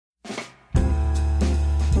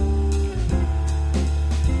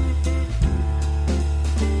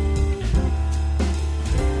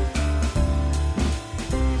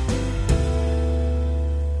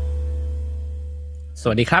ส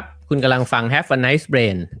วัสดีครับคุณกำลังฟัง Have a Nice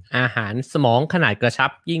Brain อาหารสมองขนาดกระชั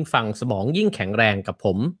บยิ่งฟังสมองยิ่งแข็งแรงกับผ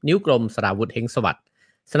มนิ้วกลมสราวุธเฮงสวัสดิ์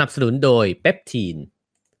สนับสนุนโดยเปปทีน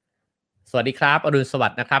สวัสดีครับอรุณสวัส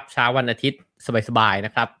ดิ์นะครับเช้าวันอาทิตย์สบายๆน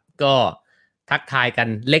ะครับก็ทักทายกัน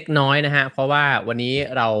เล็กน้อยนะฮะเพราะว่าวันนี้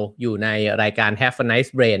เราอยู่ในรายการ Have a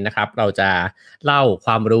Nice Brain นะครับเราจะเล่าค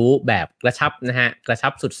วามรู้แบบกระชับนะฮะกระชั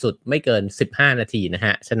บสุดๆไม่เกิน15นาทีนะฮ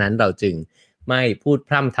ะฉะนั้นเราจึงไม่พูดพ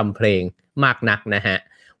ร่ำทำเพลงมากนักนะฮะ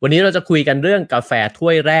วันนี้เราจะคุยกันเรื่องกาแฟถ้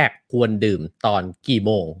วยแรกควรดื่มตอนกี่โ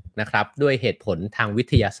มงนะครับด้วยเหตุผลทางวิ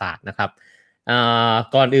ทยาศาสตร์นะครับ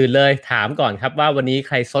ก่อนอื่นเลยถามก่อนครับว่าวันนี้ใ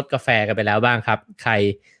ครซดกาแฟกันไปแล้วบ้างครับใคร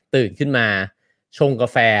ตื่นขึ้นมาชงกา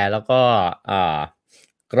แฟแล้วก็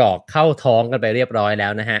กรอกเข้าท้องกันไปเรียบร้อยแล้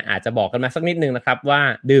วนะฮะอาจจะบอกกันมาสักนิดนึงนะครับว่า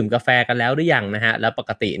ดื่มกาแฟกันแล้วหรือยังนะฮะแล้วป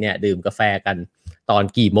กติเนี่ยดื่มกาแฟกันตอน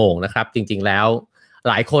กี่โมงนะครับจริงๆแล้ว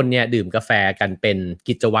หลายคนเนี่ยดื่มกาแฟกันเป็น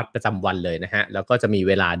กิจวัตรประจำวันเลยนะฮะแล้วก็จะมีเ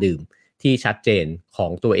วลาดื่มที่ชัดเจนขอ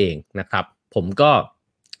งตัวเองนะครับผมก็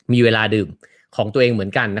มีเวลาดื่มของตัวเองเหมือ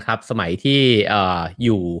นกันนะครับสมัยที่อ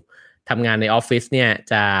ยู่ทำงานในออฟฟิศเนี่ย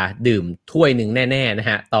จะดื่มถ้วยหนึ่งแน่ๆนะ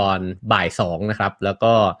ฮะตอนบ่ายสองนะครับแล้ว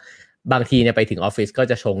ก็บางทีเนี่ยไปถึงออฟฟิศก็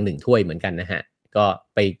จะชง1ถ้วยเหมือนกันนะฮะก็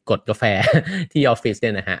ไปกดกาแฟที่ออฟฟิศเ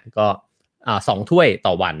นี่ยนะฮะก็2ถ้วยต่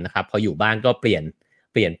อวันนะครับพออยู่บ้านก็เป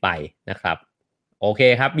ลี่ยนไปนะครับโอเค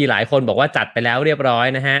ครับมีหลายคนบอกว่าจัดไปแล้วเรียบร้อย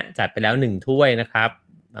นะฮะจัดไปแล้ว1ถ้วยนะครับ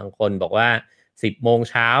บางคนบอกว่า10โมง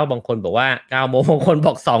เช้าบางคนบอกว่า9โมงบางคนบ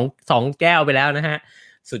อก2แก้วไปแล้วนะฮะ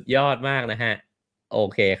สุดยอดมากนะฮะโอ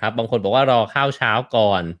เคครับบางคนบอกว่ารอข้าวเช้าก่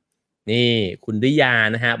อนนี่คุณริยา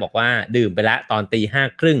นะฮะบอกว่าดื่มไปแล้วตอน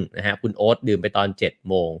5:30นะฮะคุณโอ๊ตดื่มไปตอน7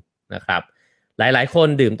โมงนะครับหลายๆคน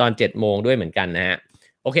ดื่มตอน7โมงด้วยเหมือนกันนะฮะ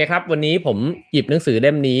โอเคครับวันนี้ผมหยิบหนังสือเ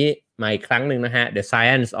ล่มนี้มาอีกครั้งหนึ่งนะฮะ The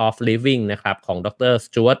Science of Living นะครับของดร.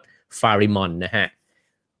 Stuart Farrimond นะฮะ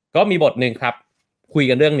ก็มีบทหนึ่งครับคุย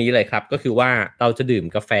กันเรื่องนี้เลยครับก็คือว่าเราจะดื่ม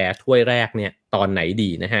กาแฟถ้วยแรกเนี่ยตอนไหนดี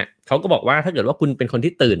นะฮะเขาก็บอกว่าถ้าเกิดว่าคุณเป็นคน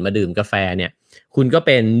ที่ตื่นมาดื่มกาแฟเนี่ยคุณก็เ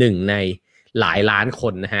ป็นหนึ่งในหลายล้านค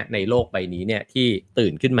นนะฮะในโลกใบนี้เนี่ยที่ตื่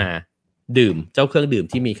นขึ้นมาดื่มเจ้าเครื่องดื่ม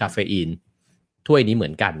ที่มีคาเฟอีนถ้วยนี้เหมื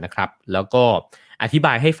อนกันนะครับแล้วก็อธิบ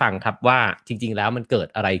ายให้ฟังครับว่าจริงๆแล้วมันเกิด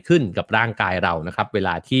อะไรขึ้นกับร่างกายเรานะครับเวล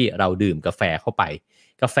าที่เราดื่มกาแฟเข้าไป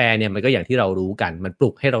กาแฟเนี่ยมันก็อย่างที่เรารู้กันมันปลุ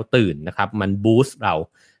กให้เราตื่นนะครับมันบูสต์เรา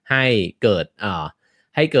ให้เ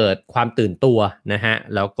กิดความตื่นตัวนะฮะ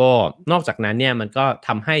แล้วก็นอกจากนั้นเนี่ยมันก็ท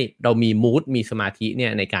ำให้เรามีมูดมีสมาธิเนี่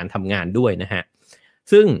ยในการทำงานด้วยนะฮะ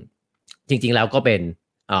ซึ่งจริงๆแล้วก็เป็น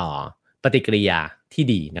ปฏิกิริยาที่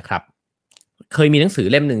ดีนะครับเคยมีหนังสือ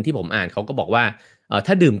เล่มหนึ่งที่ผมอ่านเขาก็บอกว่า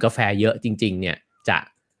ถ้าดื่มกาแฟเยอะจริงๆเนี่ยจะ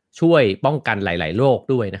ช่วยป้องกันหลายๆโรค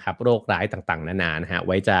ด้วยนะครับโรคร้ายต่างๆนานานะฮะไ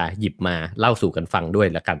ว้จะหยิบมาเล่าสู่กันฟังด้วย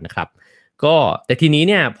แล้วกันนะครับก็แต่ทีนี้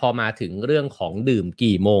เนี่ยพอมาถึงเรื่องของดื่ม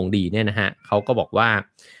กี่โมงดีเนี่ยนะฮะเขาก็บอกว่า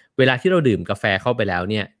เวลาที่เราดื่มกาแฟเข้าไปแล้ว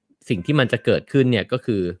เนี่ยสิ่งที่มันจะเกิดขึ้นเนี่ยก็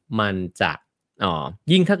คือมันจะ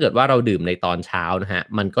ยิ่งถ้าเกิดว่าเราดื่มในตอนเช้านะฮะ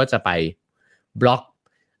มันก็จะไปบล็อก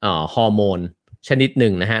ฮอร์โมนชนิดหนึ่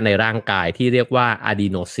งนะฮะในร่างกายที่เรียกว่าอะดี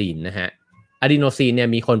โนซีนนะฮะอะดีโนซีนเนี่ย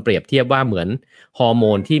มีคนเปรียบเทียบว่าเหมือนฮอร์โม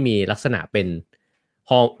นที่มีลักษณะเป็น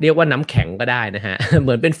เรียกว่าน้ำแข็งก็ได้นะฮะ เห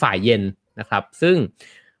มือนเป็นฝ่ายเย็นนะครับซึ่ง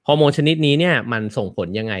ฮอร์โมนชนิดนี้เนี่ยมันส่งผล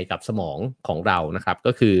ยังไงกับสมองของเรานะครับ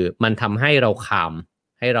ก็คือมันทำให้เราคาม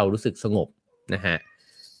ให้เรารู้สึกสงบนะฮะ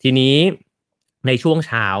ทีนี้ในช่วง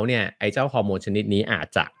เช้าเนี่ยไอ้เจ้าฮอร์โมนชนิดนี้อาจ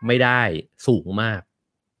จะไม่ได้สูงมาก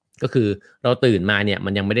ก็คือเราตื่นมาเนี่ยมั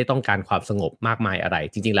นยังไม่ได้ต้องการความสงบมากมายอะไร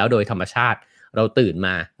จริงๆแล้วโดยธรรมชาติเราตื่นม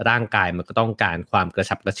าร่างกายมันก็ต้องการความกระ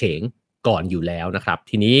ฉับกระเฉงก่อนอยู่แล้วนะครับ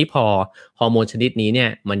ทีนี้พอฮอร์โมนชนิดนี้เนี่ย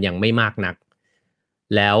มันยังไม่มากนัก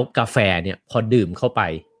แล้วกาแฟเนี่ยพอดื่มเข้าไป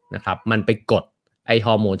นะครับมันไปกดไอฮ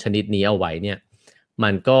อร์โมนชนิดนี้เอาไว้เนี่ยมั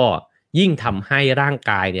นก็ยิ่งทำให้ร่าง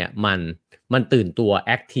กายเนี่ยมันตื่นตัวแ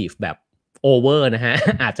อคทีฟแบบโอเวอร์นะฮะ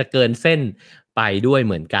อาจจะเกินเส้นไปด้วยเ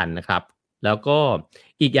หมือนกันนะครับแล้วก็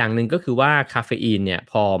อีกอย่างหนึ่งก็คือว่าคาเฟอีนเนี่ย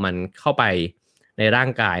พอมันเข้าไปในร่า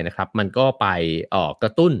งกายนะครับมันก็ไปกร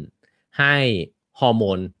ะตุ้นให้ฮอร์โม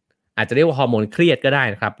นอาจจะเรียกว่าฮอร์โมนเครียดก็ได้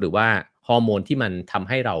นะครับหรือว่าฮอร์โมนที่มันทำ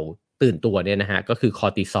ให้เราตื่นตัวเนี่ยนะฮะก็คือคอ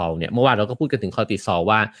ร์ติซอลเนี่ยเมื่อวานเราก็พูดกันถึงคอร์ติซอล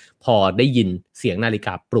ว่าพอได้ยินเสียงนาฬิก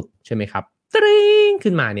าปลุกใช่ไหมครับตริ้ง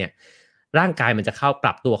ขึ้นมาเนี่ยร่างกายมันจะป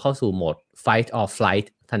รับตัวเข้าสู่โหมด fight or flight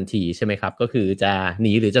ทันทีใช่ไหมครับก็คือจะห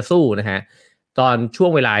นีหรือจะสู้นะฮะตอนช่ว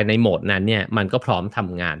งเวลาในโหมดนั้นเนี่ยมันก็พร้อมท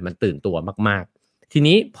ำงานมันตื่นตัวมากๆที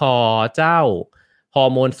นี้พอเจ้าฮอ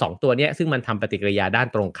ร์โมน2ตัวเนี้ยซึ่งมันทำปฏิกิริยาด้าน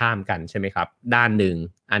ตรงข้ามกันใช่ไหมครับด้านหนึ่ง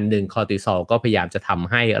อันหนึ่งคอร์ติซอลก็พยายามจะท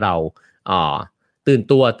ำให้เราตื่น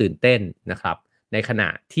ตัวตื่นเต้นนะครับในขณะ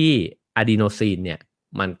ที่อะดีโนซีนเนี่ย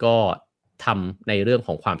มันก็ทำในเรื่องข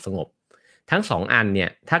องความสงบ ทั้ง2อันเนี่ย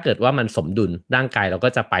ถ้าเกิดว่ามันสมดุลร่างกายเราก็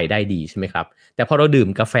จะไปได้ดีใช่ไหมครับแต่พอเราดื่ม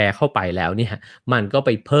กาแฟเข้าไปแล้วเนี่ยมันก็ไป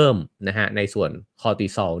เพิ่มนะฮะในส่วนคอร์ติ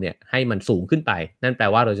ซอลเนี่ยให้มันสูงขึ้นไปนั่นแปล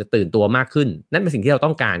ว่าเราจะตื่นตัวมากขึ้นนั่นเป็นสิ่งที่เราต้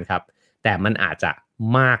องการครับแต่มันอาจจะ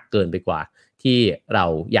มากเกินไปกว่าที่เรา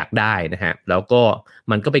อยากได้นะฮะแล้วก็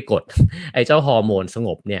มันก็ไปกดไอ้เจ้าฮอร์โมนสง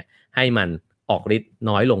บเนี่ยให้มันออกฤทธิ์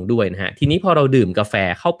น้อยลงด้วยนะฮะทีนี้พอเราดื่มกาแฟ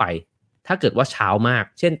เข้าไปถ้าเกิดว่าเช้ามาก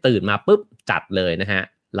เช่นตื่นมาปุ๊บจัดเลยนะฮะ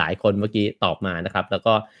หลายคนเมื่อกี้ตอบมานะครับแล้ว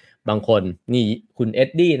ก็บางคนนี่คุณเอ็ด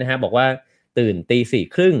ดี้นะฮะบอกว่าตื่นตี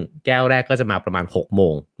 4:30แก้วแรกก็จะมาประมาณ6โม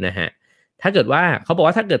งนะฮะถ้าเกิดว่าเขาบอก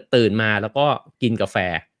ว่าถ้าเกิดตื่นมาแล้วก็กินกาแฟ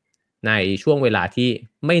ในช่วงเวลาที่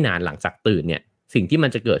ไม่นานหลังจากตื่นเนี่ยสิ่งที่มัน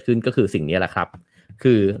จะเกิดขึ้นก็คือสิ่งนี้แหละครับ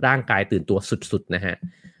คือร่างกายตื่นตัวสุดๆนะฮะ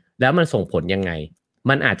แล้วมันส่งผลยังไง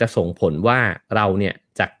มันอาจจะส่งผลว่าเราเนี่ย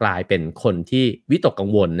จะกลายเป็นคนที่วิตกกัง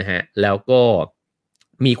วลนะฮะแล้วก็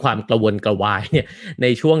มีความกระวนกระวายเนี่ยใน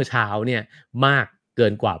ช่วงเช้าเนี่ยมากเกิ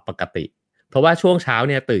นกว่าปกติเพราะว่าช่วงเช้า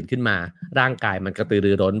เนี่ยตื่นขึ้นมาร่างกายมันกระตือ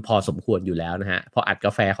รือร้นพอสมควรอยู่แล้วนะฮะพออัดก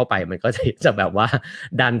าแฟเข้าไปมันก็จะแบบว่า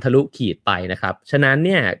ดันทะลุขีดไปนะครับฉะนั้นเ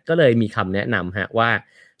นี่ยก็เลยมีคำแนะนำฮะว่า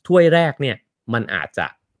ถ้วยแรกเนี่ยมันอาจจะ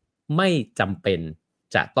ไม่จำเป็น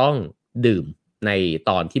จะต้องดื่มใน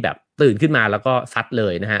ตอนที่แบบตื่นขึ้นมาแล้วก็ซัดเล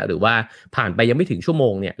ยนะฮะหรือว่าผ่านไปยังไม่ถึงชั่วโม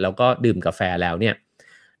งเนี่ยแล้วก็ดื่มกาแฟแล้วเนี่ย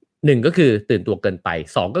1ก็คือตื่นตัวเกินไป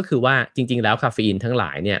2ก็คือว่าจริงๆแล้วคาเฟอีนทั้งหล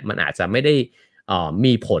ายเนี่ยมันอาจจะไม่ได้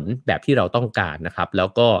มีผลแบบที่เราต้องการนะครับแล้ว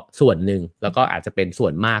ก็ส่วนหนึ่งแล้วก็อาจจะเป็นส่ว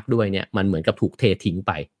นมากด้วยเนี่ยมันเหมือนกับถูกเททิ้งไ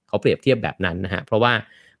ปเขาเปรียบเทียบแบบนั้นนะฮะเพราะว่า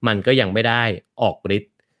มันก็ยังไม่ได้ออกฤท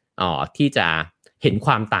ธิ์ที่จะเห็นค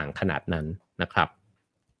วามต่างขนาดนั้นนะครับ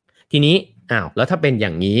ทีนี้แล้วถ้าเป็นอย่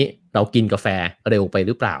างนี้เรากินกาแฟเร็วไปห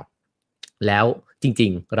รือเปล่าแล้วจริ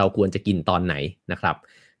งๆเราควรจะกินตอนไหนนะครับ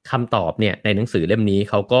คำตอบเนี่ยในหนังสือเล่มนี้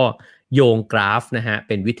เขาก็โยงกราฟนะฮะเ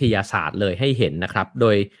ป็นวิทยาศาสตร์เลยให้เห็นนะครับโด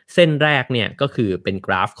ยเส้นแรกเนี่ยก็คือเป็นก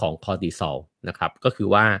ราฟของคอร์ติซอลนะครับก็คือ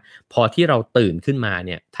ว่าพอที่เราตื่นขึ้นมาเ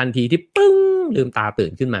นี่ยทันทีที่ปึ้งลืมตาตื่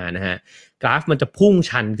นขึ้นมานะฮะกราฟมันจะพุ่ง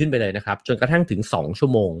ชันขึ้นไปเลยนะครับจนกระทั่งถึง2ชั่ว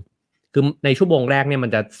โมงคือในชั่วโมงแรกเนี่ยมัน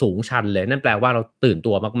จะสูงชันเลยนั่นแปลว่าเราตื่น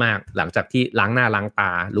ตัวมากๆหลังจากที่ล้างหน้าล้างต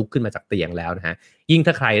าลุกขึ้นมาจากเตียงแล้วนะฮะยิ่ง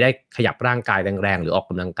ถ้าใครได้ขยับร่างกายแรงๆหรือออก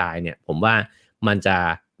กำลังกายเนี่ยผมว่ามันจะ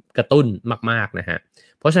กระตุ้นมากๆนะฮะ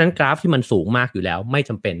เพราะฉะนั้นกราฟที่มันสูงมากอยู่แล้วไม่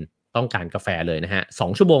จำเป็นต้องการกาแฟเลยนะฮะ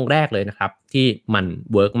2ชั่วโมงแรกเลยนะครับที่มัน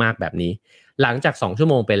เวิร์กมากแบบนี้หลังจาก2ชั่ว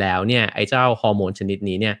โมงไปแล้วเนี่ยไอ้เจ้าฮอร์โมนชนิด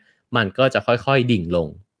นี้เนี่ยมันก็จะค่อยๆดิ่งลง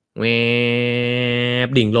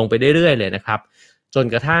ดิ่งลงไปเรื่อยๆเลยนะครับจน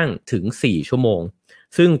กระทั่งถึง4ชั่วโมง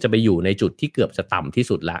ซึ่งจะไปอยู่ในจุดที่เกือบจะต่ำที่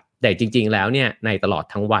สุดละแต่จริงๆแล้วเนี่ยในตลอด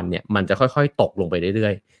ทั้งวันเนี่ยมันจะค่อยๆตกลงไปเรื่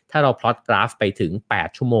อยๆถ้าเราพลอตกราฟไปถึง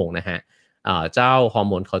8ชั่วโมงนะฮะเจ้าฮอร์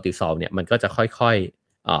โมนคอร์ติซอลเนี่ยมันก็จะค่อย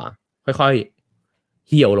ๆค่อยๆ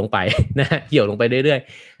เหี่ยวลงไปนะฮะเหี่ยวลงไปเรื่อย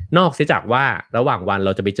ๆนอกเสียจากว่าระหว่างวันเร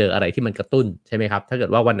าจะไปเจออะไรที่มันกระตุ้นใช่ไหมครับถ้าเกิด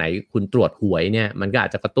ว่าวันไหนคุณตรวจหวยเนี่ยมันก็อา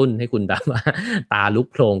จจะกระตุ้นให้คุณแบบว่าตาลุก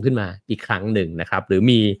โพลงขึ้นมาอีกครั้งหนึ่งนะครับหรือ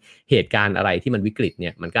มีเหตุการณ์อะไรที่มันวิกฤตเนี่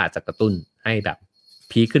ยมันก็อาจจะกระตุ้นให้แบบ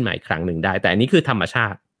พีคขึ้นมาอีกครั้งหนึ่งได้แต่อันนี้คือธรรมชา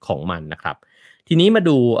ติของมันนะครับทีนี้มา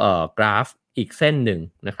ดูกราฟอีกเส้นหนึ่ง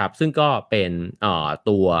นะครับซึ่งก็เป็น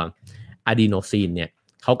ตัวอะดีโนซีนเนี่ย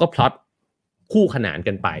เขาก็พลอตคู่ขนาน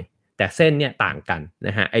กันไปแต่เส้นเนี่ยต่างกันน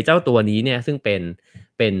ะฮะไอ้เจ้าตัวนี้เนี่ยซึ่งเ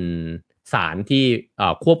ป็นสารที่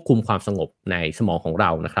ควบคุมความสงบในสมองของเร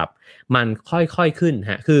านะครับมันค่อยๆขึ้น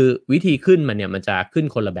ฮะคือวิธีขึ้นมันเนี่ยมันจะขึ้น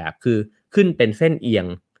คนละแบบคือขึ้นเป็นเส้นเอียง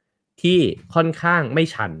ที่ค่อนข้างไม่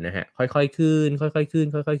ชันนะฮะค่อยๆขึ้นค่อยๆขึ้น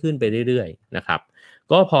ค่อยๆขึ้นไปเรื่อยๆนะครับ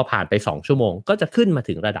ก็พอผ่านไป2ชั่วโมงก็จะขึ้นมา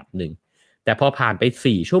ถึงระดับหนึ่งแต่พอผ่านไป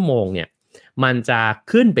4ชั่วโมงเนี่ยมันจะ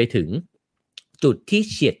ขึ้นไปถึงจุดที่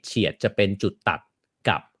เฉียดจะเป็นจุดตัด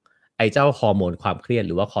กับไอ้เจ้าฮอร์โมนความเครียดห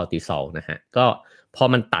รือว่าคอร์ติซอลนะฮะก็พอ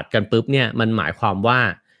มันตัดกันปุ๊บเนี่ยมันหมายความว่า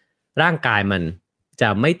ร่างกายมันจะ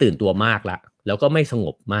ไม่ตื่นตัวมากละแล้วก็ไม่สง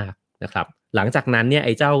บมากนะครับหลังจากนั้นเนี่ยไ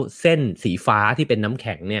อ้เจ้าเส้นสีฟ้าที่เป็นน้ำแ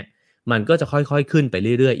ข็งเนี่ยมันก็จะค่อยๆขึ้นไป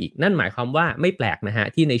เรื่อยๆอีกนั่นหมายความว่าไม่แปลกนะฮะ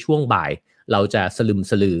ที่ในช่วงบ่ายเราจะสลึม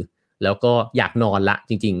สลือแล้วก็อยากนอนละ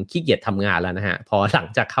จริงๆขี้เกียจทำงานแล้วนะฮะพอหลัง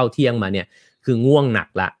จากเข้าเที่ยงมาเนี่ยคือง่วงหนัก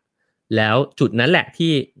ละแล้วจุดนั้นแหละ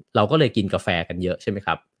ที่เราก็เลยกินกาแฟกันเยอะใช่ไหมค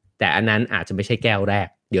รับแต่อันนั้นอาจจะไม่ใช่แก้วแรก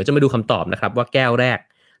เดี๋ยวจะมาดูคำตอบนะครับว่าแก้วแรก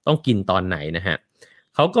ต้องกินตอนไหนนะฮะ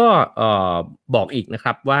เขาก็บอกอีกนะค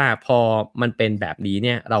รับว่าพอมันเป็นแบบนี้เ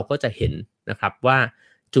นี่ยเราก็จะเห็นนะครับว่า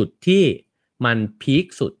จุดที่มันพีค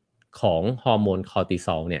สุดของฮอร์โมนคอร์ติซ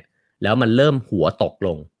อลเนี่ยแล้วมันเริ่มหัวตกล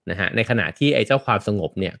งนะฮะในขณะที่ไอ้เจ้าความสง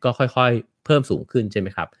บเนี่ยก็ค่อยๆเพิ่มสูงขึ้นใช่ไหม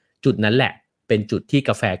ครับจุดนั้นแหละเป็นจุดที่ก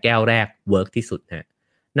าแฟแก้วแรกเวิร์กที่สุดฮะ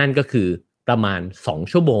นั่นก็คือประมาณ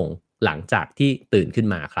2ชั่วโมงหลังจากที่ตื่นขึ้น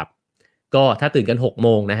มาครับก็ถ้าตื่นกัน6โม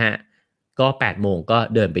งนะฮะ ก็8โมงก็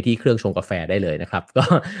เดินไปที่เครื่องชงกาแฟได้เลยนะครับก็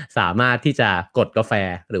สามารถที่จะกดกาแฟ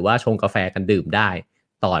หรือว่าชงกาแฟกันดื่มได้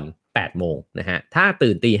ตอน8โมงนะฮะถ้า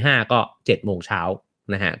ตื่นตีห้าก็7โมงเช้า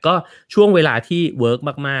นะฮะก็ช่วงเวลาที่เวิร์ก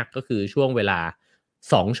มากๆก็คือช่วงเวลา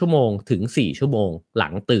2ชั่วโมงถึง4ชั่วโมงหลั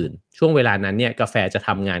งตื่นช่วงเวลานั้นเนี่ยกาแฟจะท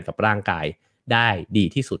ำงานกับร่างกายได้ดี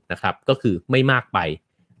ที่สุดนะครับก็คือไม่มากไป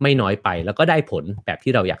ไม่น้อยไปแล้วก็ได้ผลแบบ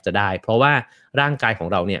ที่เราอยากจะได้เพราะว่าร่างกายของ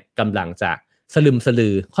เราเนี่ยกำลังจะสลึมสลื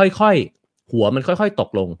อค่อยๆหัวมันค่อยๆตก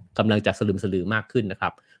ลงกำลังจะสลึมสลือมากขึ้นนะครั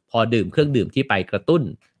บพอดื่มเครื่องดื่มที่ไปกระตุ้น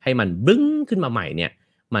ให้มันบึ้งขึ้นมาใหม่เนี่ย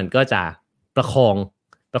มันก็จะประคอ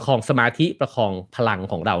งสมาธิประคองพลัง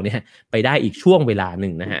ของเราเนี่ยไปได้อีกช่วงเวลาห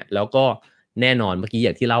นึ่งนะฮะแล้วก็แน่นอนเมื่อกี้อ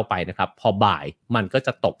ย่างที่เล่าไปนะครับพอบ่ายมันก็จ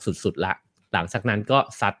ะตกสุดๆละหลังจากนั้นก็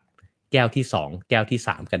ซัดแก้วที่2แก้วที่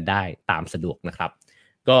3กันได้ตามสะดวกนะครับ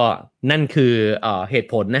ก็นั่นคือเหตุ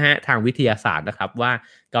ผลนะฮะทางวิทยาศาสตร์นะครับว่า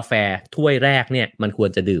กาแฟถ้วยแรกเนี่ยมันควร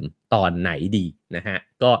จะดื่มตอนไหนดีนะฮะ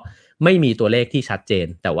ก็ไม่มีตัวเลขที่ชัดเจน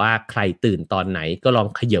แต่ว่าใครตื่นตอนไหนก็ลอง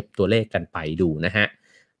ขยับตัวเลขกันไปดูนะฮะ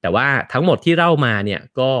แต่ว่าทั้งหมดที่เล่ามาเนี่ย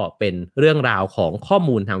ก็เป็นเรื่องราวของข้อ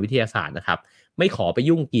มูลทางวิทยาศาสตร์นะครับไม่ขอไป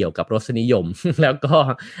ยุ่งเกี่ยวกับรสนิยม แล้วก็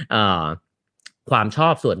ความชอ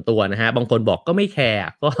บส่วนตัวนะฮะบางคนบอกก็ไม่แคร์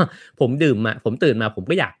ก็ผมตื่นมาผม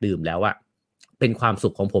ก็อยากดื่มแล้วอะเป็นความสุ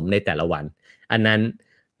ขของผมในแต่ละวันอันนั้น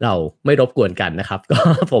เราไม่รบกวนกันนะครับ ก็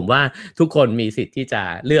ผมว่าทุกคนมีสิทธิ์ที่จะ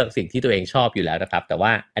เลือกสิ่งที่ตัวเองชอบอยู่แล้วนะครับแต่ว่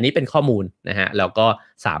าอันนี้เป็นข้อมูลนะฮะแล้วก็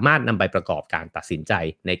สามารถนำไปประกอบการตัดสินใจ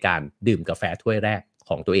ในการดื่มกาแฟถ้วยแรก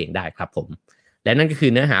ของตัวเองได้ครับผมและนั่นก็คื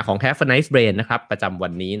อเนื้อหาของ Have a Nice Brain นะครับประจำวั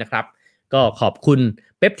นนี้นะครับก็ขอบคุณ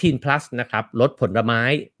Peptine Plus นะครับลดผลไม้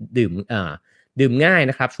ดื่มง่าย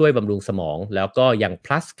นะครับช่วยบำรุงสมองแล้วก็ยัง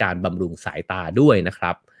plus การบำรุงสายตาด้วยนะค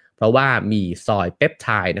รับเพราะว่ามีซอยเปปไท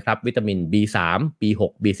ด์นะครับวิตามิน B3 B6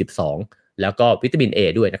 B12 แล้วก็วิตามิน A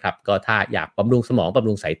ด้วยนะครับก็ถ้าอยากบำรุงสมองบำ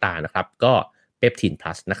รุงสายตานะครับก็เปปทิน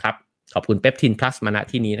plus นะครับขอบคุณเปปทิน plus มาณ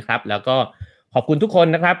ที่นี้นะครับแล้วก็ขอบคุณทุกคน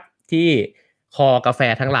นะครับที่คอกาแฟ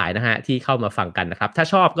ทั้งหลายนะฮะที่เข้ามาฟังกันนะครับถ้า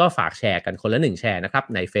ชอบก็ฝากแชร์กันคนละ1แชร์นะครับ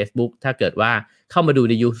ใน Facebook ถ้าเกิดว่าเข้ามาดู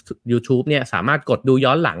ใน YouTube เนี่ยสามารถกดดูย้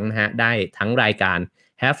อนหลังนะฮะได้ทั้งรายการ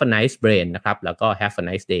Have a Nice Brain นะครับแล้วก็ Have a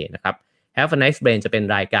Nice Day นะครับ Have a Nice Brain จะเป็น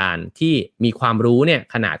รายการที่มีความรู้เนี่ย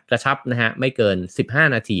ขนาดกระชับนะฮะไม่เกิน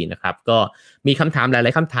15นาทีนะครับก็มีคำถามหล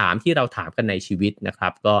ายๆคำถามที่เราถามกันในชีวิตนะครั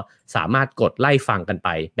บก็สามารถกดไล่ฟังกันไป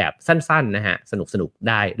แบบสั้นๆนะฮะสนุกๆ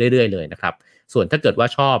ได้เรื่อยๆเลยนะครับส่วนถ้าเกิดว่า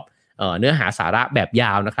ชอบเนื้อหาสาระแบบย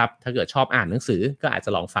าวนะครับถ้าเกิดชอบอ่านหนังสือก็อาจจะ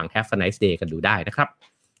ลองฟัง Have a Nice Day กันดูได้นะครับ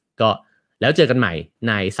ก็แล้วเจอกันใหม่ใ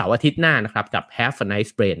นเสาร์อาทิตย์หน้านะครับกับ Have a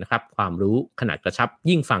Nice Brain นะครับความรู้ขนาดกระชับ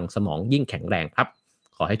ยิ่งฟังสมองยิ่งแข็งแรงครับ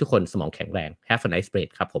ขอให้ทุกคนสมองแข็งแรง Have a nice brain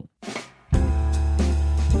ครับผม